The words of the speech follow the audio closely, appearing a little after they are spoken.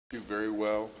do very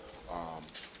well. Um,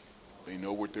 they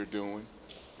know what they're doing.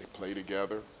 They play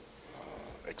together,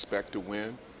 expect to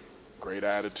win, great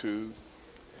attitude,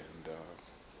 and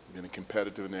being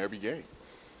competitive in every game.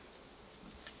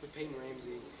 With Peyton Ramsey,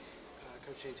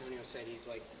 Coach Antonio said he's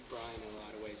like Brian in a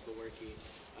lot of ways, Lewerke.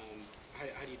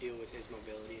 How do you deal with his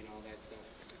mobility and all that stuff?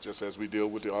 Just as we deal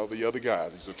with all the other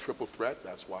guys. He's a triple threat.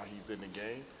 That's why he's in the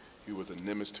game. He was a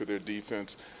nemesis to their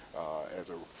defense as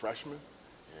a freshman,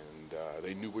 and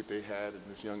they knew what they had in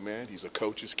this young man. He's a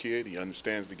coach's kid. He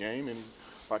understands the game, and he's,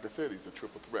 like I said, he's a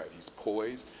triple threat. He's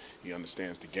poised. He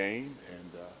understands the game,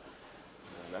 and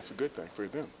that's a good thing for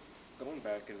them. Going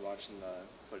back and watching the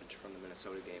footage from the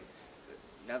Minnesota game,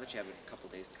 now that you have a couple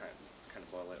days to kind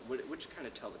of boil it, what would you kind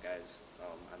of tell the guys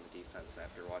on the defense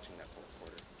after watching that fourth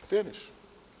quarter? Finish.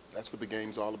 That's what the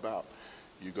game's all about.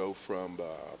 You go from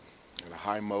in a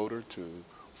high motor to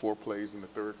 4 plays in the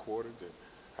third quarter to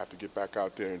have to get back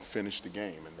out there and finish the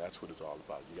game, and that's what it's all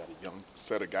about. You got a young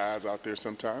set of guys out there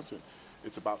sometimes, and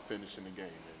it's about finishing the game,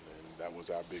 and that was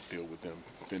our big deal with them,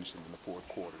 finishing in the fourth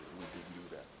quarter, and we didn't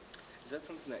do that. Is that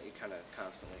something that you kind of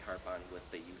constantly harp on with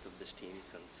the youth of this team,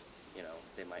 since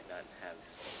they might not have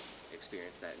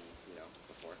experienced that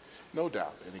before? No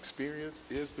doubt, and experience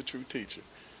is the true teacher,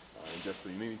 and just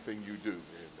in anything you do,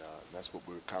 and that's what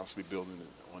we're constantly building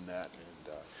on that,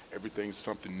 and everything's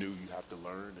something new you have to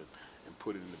learn and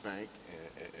put it in the bank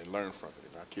and learn from it,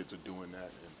 and our kids are doing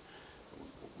that, and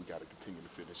we got to continue to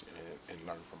finish and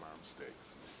learn from our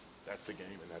mistakes. That's the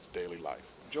game, and that's daily life.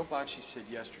 Joe Bocci said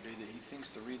yesterday that he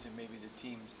thinks the reason maybe the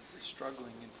team is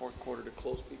struggling in fourth quarter to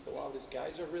close people out is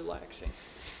guys are relaxing.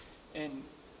 And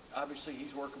obviously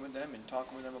he's working with them and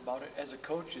talking with them about it. As a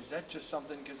coach, is that just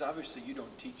something, because obviously you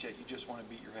don't teach it, you just want to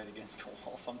beat your head against the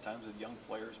wall sometimes with young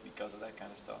players because of that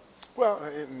kind of stuff? Well,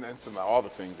 and that's all the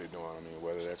things they're doing. I mean,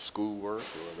 whether that's schoolwork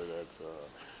or whether that's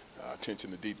attention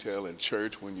to detail in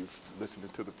church when you're listening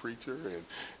to the preacher,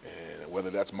 and whether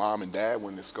that's mom and dad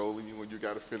when they're scolding you when you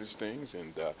got to finish things.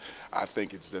 And I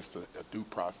think it's just a due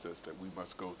process that we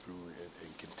must go through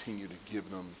and continue to give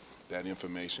them that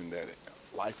information that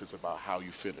life is about how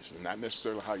you finish, and not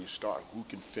necessarily how you start, who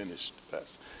can finish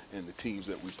best. And the teams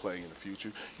that we play in the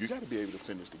future, you got to be able to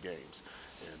finish the games.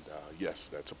 And yes,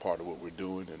 that's a part of what we're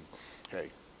doing. And hey,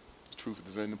 the truth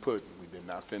is in the pudding. We did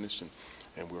not finish,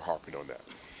 and we're harping on that.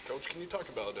 Coach, can you talk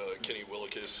about Kenny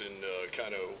Willekes and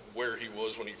kind of where he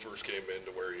was when he first came in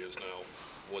to where he is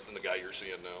now, and the guy you're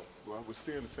seeing now? Well, we're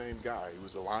seeing the same guy. He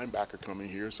was a linebacker coming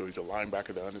here, so he's a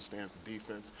linebacker that understands the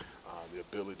defense, the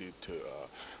ability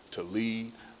to lead,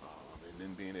 and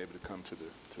then being able to come to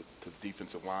the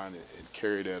defensive line and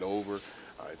carry that over.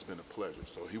 It's been a pleasure.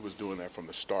 So he was doing that from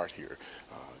the start here.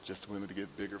 Just wanted to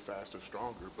get bigger, faster,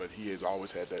 stronger, but he has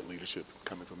always had that leadership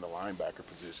coming from the linebacker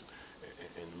position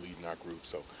and leading our group.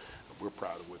 So we're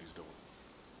proud of what he's doing.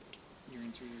 Your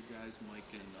interior guys, Mike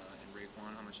and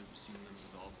Raekwon, how much have you seen them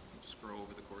develop, just grow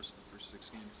over the course of the first 6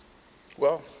 games?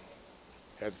 Well,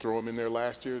 had to throw them in there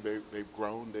last year. They've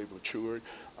grown, they've matured.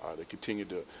 They continue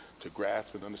to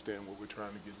grasp and understand what we're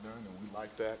trying to get done, and we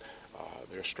like that.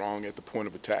 They're strong at the point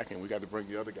of attack, and we got to bring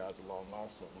the other guys along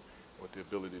also with the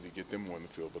ability to get them on the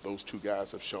field. But those 2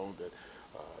 guys have shown that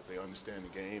they understand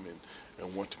the game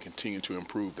and want to continue to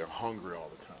improve. They're hungry all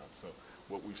the time. So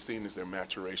what we've seen is their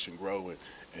maturation grow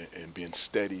and being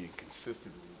steady and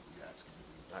consistent in what we ask them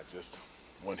to do, not just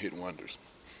one-hit wonders.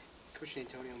 Coach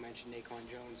Antonio mentioned Naquan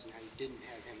Jones and how you didn't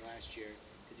have him last year.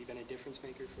 Has he been a difference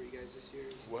maker for you guys this year?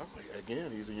 Well,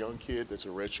 again, he's a young kid that's a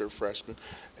redshirt freshman,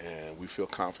 and we feel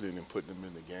confident in putting him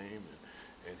in the game.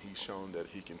 And he's shown that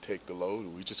he can take the load,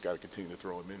 and we just got to continue to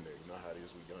throw him in there. You know how it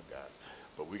is with young guys.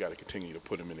 But we got to continue to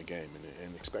put him in the game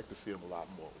and expect to see him a lot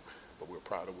more. But we're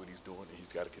proud of what he's doing, and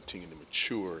he's got to continue to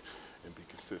mature and be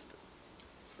consistent.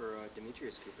 For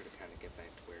Demetrius Cooper to kind of get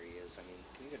back to where he is, I mean,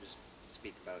 can you just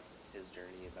speak about his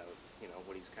journey, about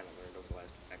what he's kind of learned over the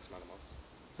last X amount of months?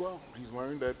 Well, he's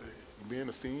learned that being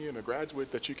a senior and a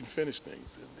graduate, that you can finish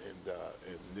things, and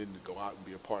then to go out and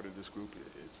be a part of this group,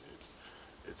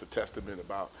 it's a testament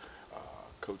about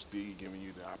Coach D giving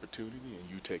you the opportunity and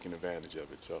you taking advantage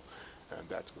of it. So, and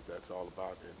that's what that's all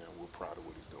about, and we're proud of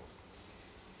what he's doing.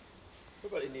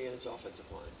 What about Indiana's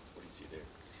offensive line? What do you see there?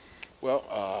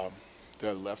 Well,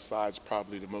 their left side's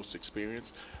probably the most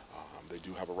experienced. They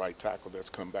do have a right tackle that's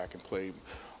come back and played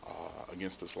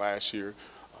against us last year.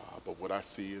 But what I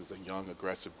see is a young,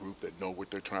 aggressive group that know what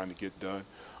they're trying to get done.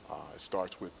 It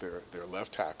starts with their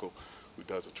left tackle, who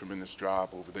does a tremendous job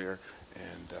over there.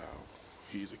 And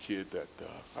he's a kid that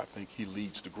I think he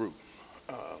leads the group.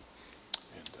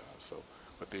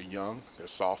 But they're young, they're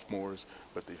sophomores,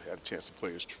 but they've had a chance to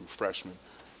play as true freshmen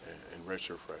and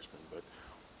redshirt freshmen. But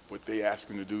what they ask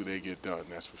them to do, they get done,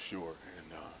 that's for sure. And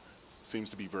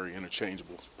seems to be very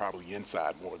interchangeable, probably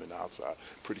inside more than outside.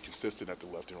 Pretty consistent at the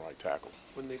left and right tackle.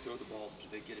 When they throw the ball, do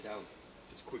they get it out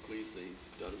as quickly as they've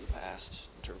done in the past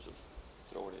in terms of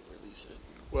throwing it, releasing it?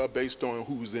 Well, based on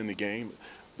who's in the game,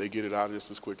 they get it out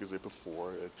just as quick as they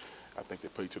before. I think they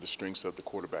play to the strengths of the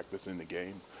quarterback that's in the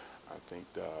game. I think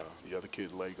the other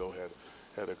kid, Lego,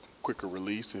 had a quicker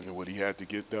release in what he had to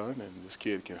get done, and this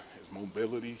kid, his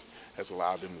mobility has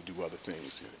allowed him to do other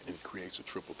things, and it creates a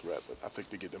triple threat. But I think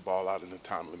they're getting the ball out in a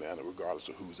timely manner regardless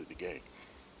of who's in the game.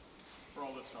 For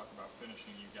all this talk about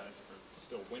finishing, you guys are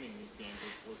still winning these games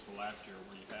as opposed to last year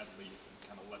where you had leads and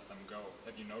kind of let them go.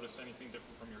 Have you noticed anything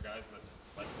different from your guys that's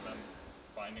led to them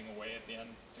finding a way at the end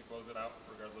to close it out,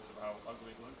 regardless of how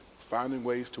ugly it looks? Finding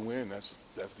ways to win, that's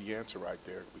the answer right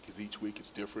there, because each week it's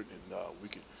different, and we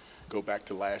could go back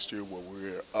to last year where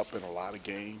we were up in a lot of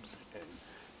games, and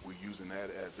we're using that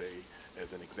as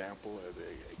an example, as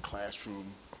a classroom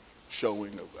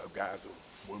showing of guys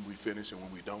when we finish and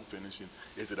when we don't finish, and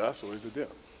is it us or is it them?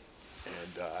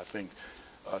 And I think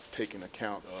us taking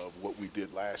account of what we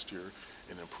did last year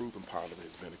and improving part of it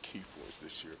has been a key for us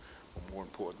this year. But more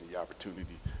importantly, the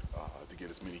opportunity to get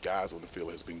as many guys on the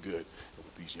field has been good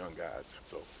with these young guys.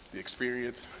 So the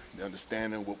experience, the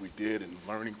understanding of what we did and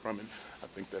learning from it, I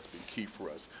think that's been key for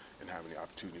us in having the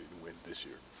opportunity to win this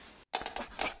year.